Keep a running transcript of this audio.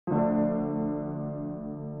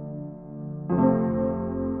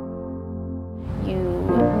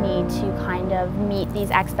need to kind of meet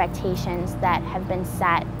these expectations that have been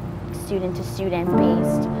set student to student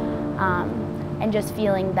based, and just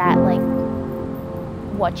feeling that like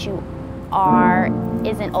what you are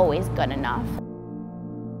isn't always good enough.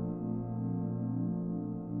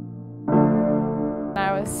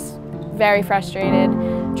 I was very frustrated,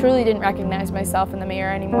 truly didn't recognize myself in the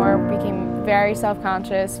mirror anymore, became very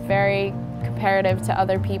self-conscious, very comparative to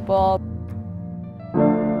other people.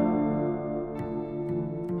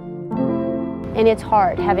 And it's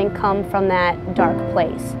hard, having come from that dark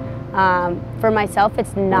place. For myself,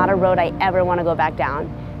 it's not a road I ever want to go back down.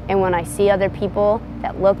 And when I see other people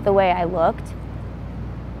that look the way I looked,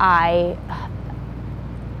 I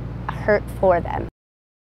hurt for them.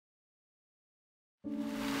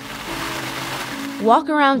 Walk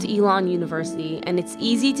around Elon University and it's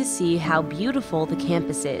easy to see how beautiful the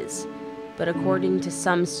campus is. But according to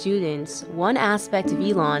some students, one aspect of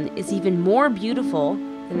Elon is even more beautiful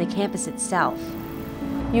than the campus itself.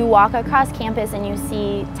 You walk across campus and you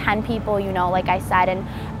see 10 people, you know, like I said, and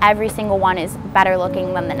every single one is better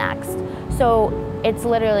looking than the next. So it's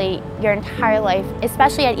literally your entire life,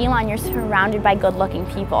 especially at Elon, you're surrounded by good looking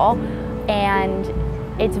people. And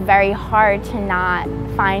it's very hard to not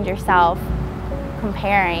find yourself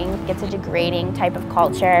comparing. It's a degrading type of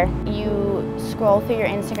culture. You scroll through your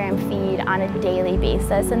Instagram feed on a daily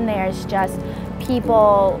basis and there's just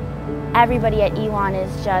people, everybody at Elon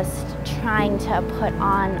is just trying to put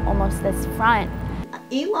on almost this front.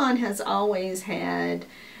 Elon has always had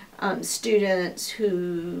students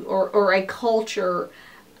who, or a culture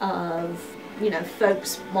of, you know,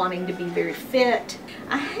 folks wanting to be very fit.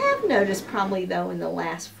 I have noticed probably though in the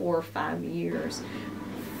last 4 or 5 years,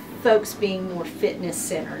 folks being more fitness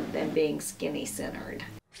centered than being skinny centered.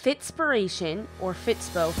 Fitspiration, or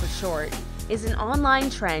Fitspo for short, is an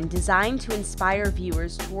online trend designed to inspire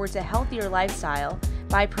viewers towards a healthier lifestyle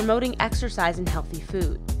by promoting exercise and healthy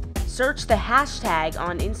food. Search the hashtag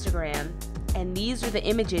on Instagram, and these are the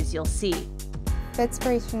images you'll see.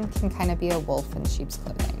 Fitspiration can kind of be a wolf in sheep's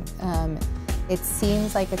clothing. It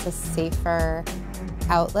seems like it's a safer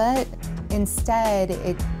outlet. Instead,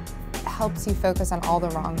 it helps you focus on all the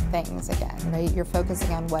wrong things again, right? You're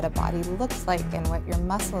focusing on what a body looks like and what your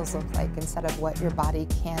muscles look like instead of what your body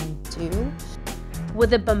can do.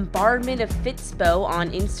 With a bombardment of Fitspo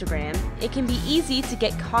on Instagram, it can be easy to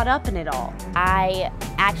get caught up in it all. I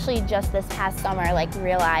actually just this past summer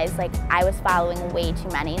realized I was following way too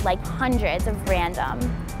many, hundreds of random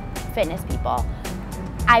fitness people.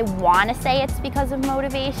 I want to say it's because of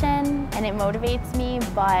motivation and it motivates me,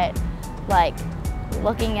 but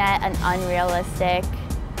looking at an unrealistic,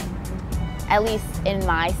 at least in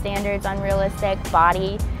my standards, unrealistic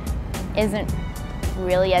body isn't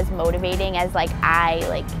really as motivating as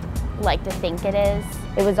I like to think it is.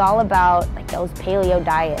 It was all about those paleo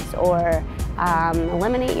diets or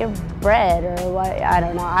eliminate your bread or what, I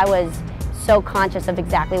don't know. I was so conscious of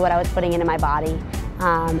exactly what I was putting into my body,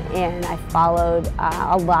 and I followed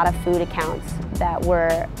a lot of food accounts that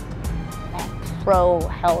were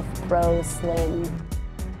pro-health, pro-slim.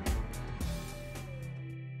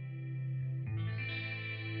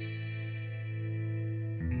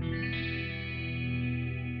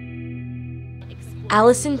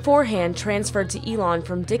 Allison Forehand transferred to Elon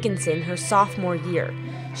from Dickinson her sophomore year.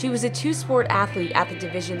 She was a two-sport athlete at the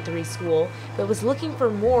Division III school, but was looking for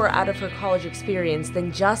more out of her college experience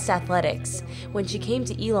than just athletics. When she came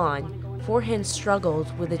to Elon, Forehand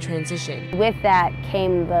struggled with the transition. With that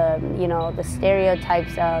came the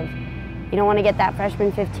stereotypes of you don't want to get that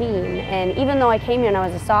freshman 15. And even though I came here and I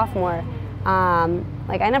was a sophomore,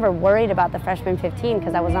 I never worried about the freshman 15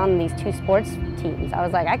 because I was on these 2 sports teams. I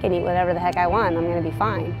was like, I can eat whatever the heck I want, I'm going to be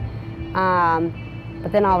fine.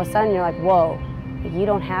 But then all of a sudden you're like, whoa, you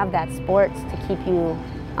don't have that sports to keep you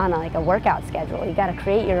on a workout schedule. You got to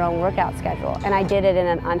create your own workout schedule. And I did it in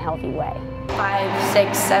an unhealthy way. 5,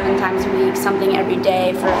 6, 7 times a week, something every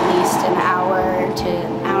day for at least an hour to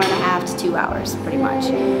an hour and a half to 2 hours, pretty much.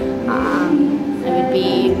 It would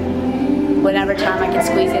be whatever time I could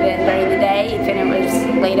squeeze it in during the day. If it was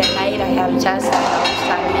late at night, I had a test, I would always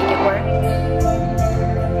try to make it work.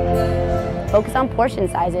 Focus on portion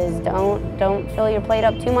sizes. Don't fill your plate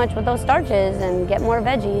up too much with those starches and get more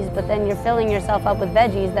veggies, but then you're filling yourself up with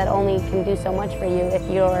veggies that only can do so much for you. If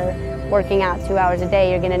you're working out 2 hours a day,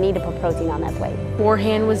 you're going to need to put protein on that plate.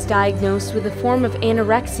 Forehand was diagnosed with a form of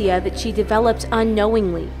anorexia that she developed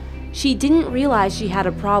unknowingly. She didn't realize she had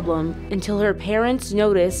a problem until her parents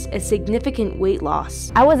noticed a significant weight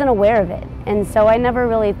loss. I wasn't aware of it, and so I never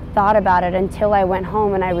really thought about it until I went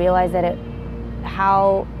home and I realized that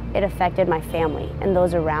how it affected my family and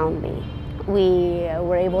those around me. we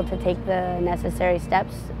were able to take the necessary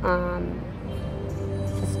steps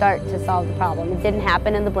to start to solve the problem. It didn't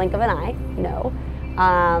happen in the blink of an eye, no,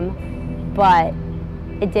 but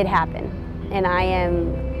it did happen. And I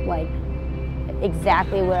am like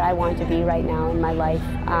exactly where I want to be right now in my life.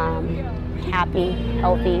 Happy,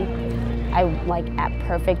 healthy, I'm like at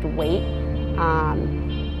perfect weight.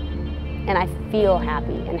 And I feel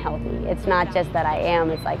happy and healthy. It's not just that I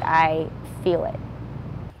am, it's like I feel it.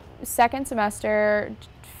 Second semester,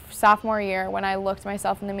 sophomore year, when I looked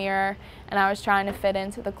myself in the mirror and I was trying to fit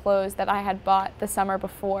into the clothes that I had bought the summer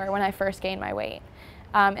before when I first gained my weight.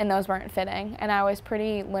 And those weren't fitting. And I was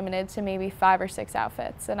pretty limited to maybe 5 or 6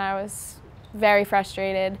 outfits. And I was very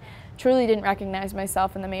frustrated. Truly didn't recognize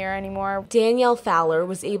myself in the mirror anymore. Danielle Fowler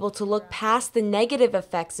was able to look past the negative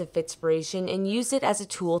effects of Fitspiration and use it as a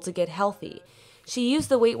tool to get healthy. She used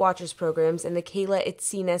the Weight Watchers programs and the Kayla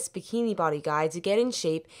Itsinas Bikini Body Guide to get in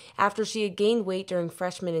shape after she had gained weight during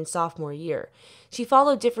freshman and sophomore year. She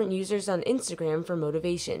followed different users on Instagram for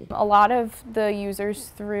motivation. A lot of the users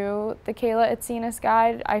through the Kayla Itsinas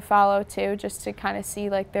Guide I follow too, just to kind of see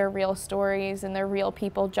like their real stories and they're real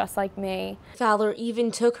people just like me. Fowler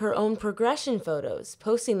even took her own progression photos,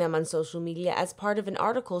 posting them on social media as part of an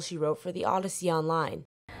article she wrote for the Odyssey Online.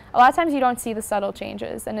 A lot of times you don't see the subtle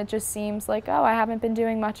changes and it just seems like, oh, I haven't been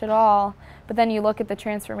doing much at all. But then you look at the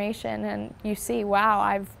transformation and you see, wow,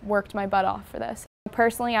 I've worked my butt off for this.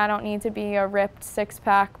 Personally, I don't need to be a ripped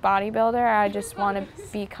six-pack bodybuilder. I just want to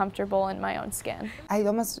be comfortable in my own skin. I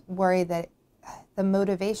almost worry that the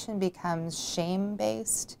motivation becomes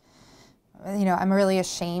shame-based. You know, I'm really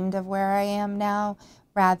ashamed of where I am now,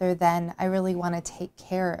 rather than I really want to take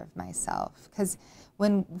care of myself. Because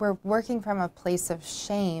when we're working from a place of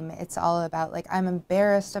shame, it's all about like, I'm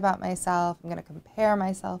embarrassed about myself, I'm gonna compare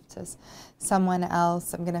myself to someone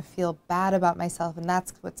else, I'm gonna feel bad about myself, and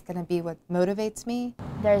that's what's gonna be what motivates me.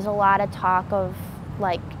 There's a lot of talk of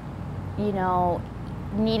like, you know,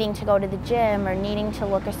 needing to go to the gym or needing to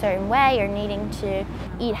look a certain way or needing to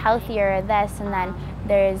eat healthier or this, and then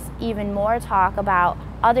there's even more talk about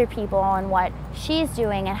other people and what she's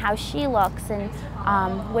doing and how she looks, and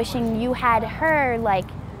wishing you had her like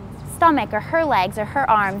stomach or her legs or her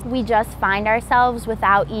arms. We just find ourselves,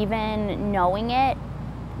 without even knowing it,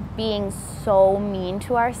 being so mean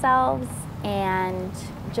to ourselves and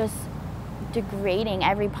just degrading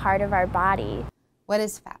every part of our body. What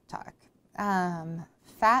is fat talk?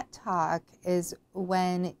 Fat talk is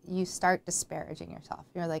when you start disparaging yourself.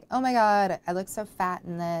 You're like, oh my God, I look so fat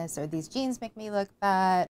in this, or these jeans make me look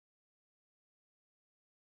fat.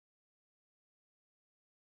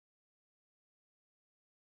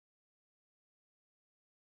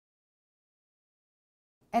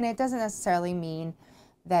 And it doesn't necessarily mean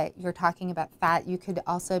that you're talking about fat. You could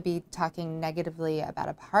also be talking negatively about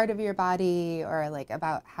a part of your body, or like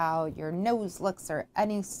about how your nose looks, or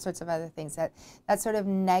any sorts of other things. That sort of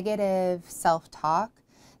negative self-talk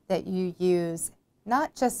that you use,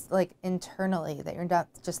 not just like internally, that you're not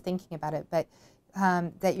just thinking about it, but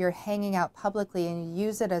that you're hanging out publicly, and you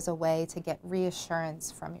use it as a way to get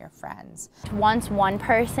reassurance from your friends. Once one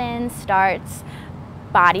person starts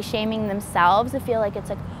body shaming themselves, I feel like it's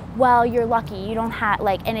like, well, you're lucky, you don't have,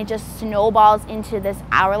 like, and it just snowballs into this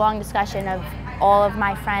hour-long discussion of all of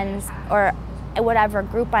my friends or whatever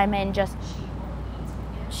group I'm in just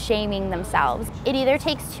shaming themselves. It either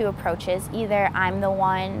takes two approaches. Either I'm the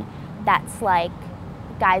one that's like,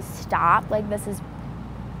 guys, stop, like, this is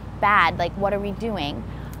bad, like, what are we doing?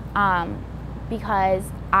 Because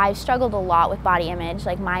I've struggled a lot with body image,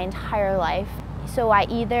 like, my entire life. So I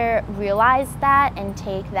either realize that and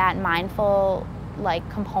take that mindful like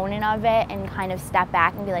component of it and kind of step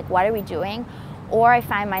back and be like, what are we doing? Or I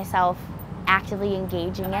find myself actively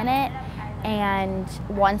engaging in it, and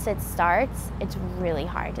once it starts, it's really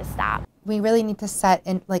hard to stop. We really need to set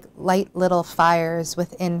in like light little fires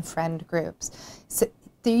within friend groups. So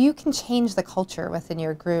you can change the culture within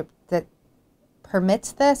your group that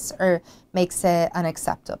permits this or makes it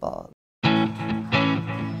unacceptable.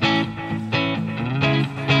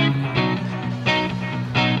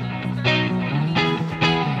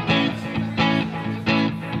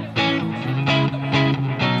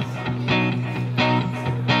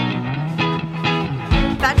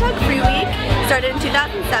 Fat Talk Free Week started in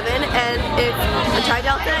 2007, and it's a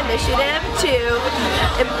Tri-Delta initiative to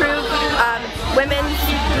improve women's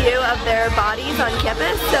view of their bodies on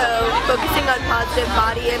campus, so focusing on positive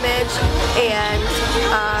body image and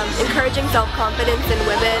encouraging self-confidence in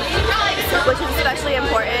women, which is especially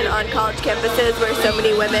important on college campuses where so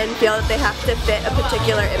many women feel that they have to fit a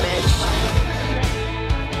particular image.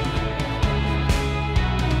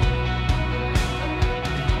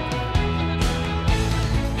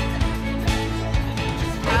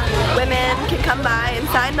 come by and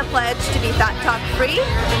sign the pledge to be Fat Talk Free,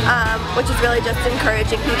 which is really just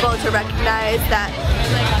encouraging people to recognize that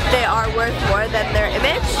they are worth more than their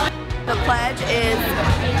image. The pledge is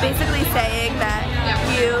basically saying that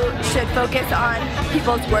you should focus on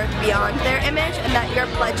people's worth beyond their image, and that you're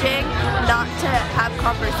pledging not to have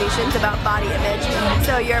conversations about body image.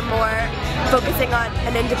 So you're more focusing on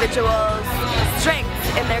an individual's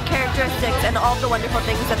strengths and their characteristics and all the wonderful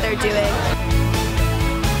things that they're doing.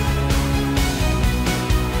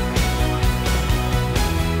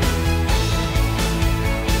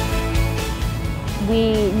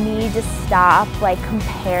 We need to stop like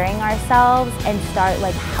comparing ourselves and start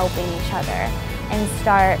like helping each other and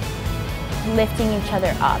start lifting each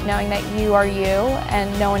other up. Knowing that you are you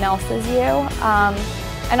and no one else is you.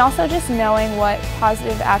 And also just knowing what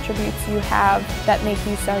positive attributes you have that make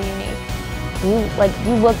you so unique.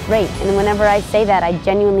 You look great, and whenever I say that, I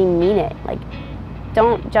genuinely mean it. Like,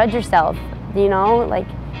 don't judge yourself, you know? Like,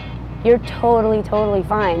 you're totally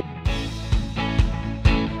fine.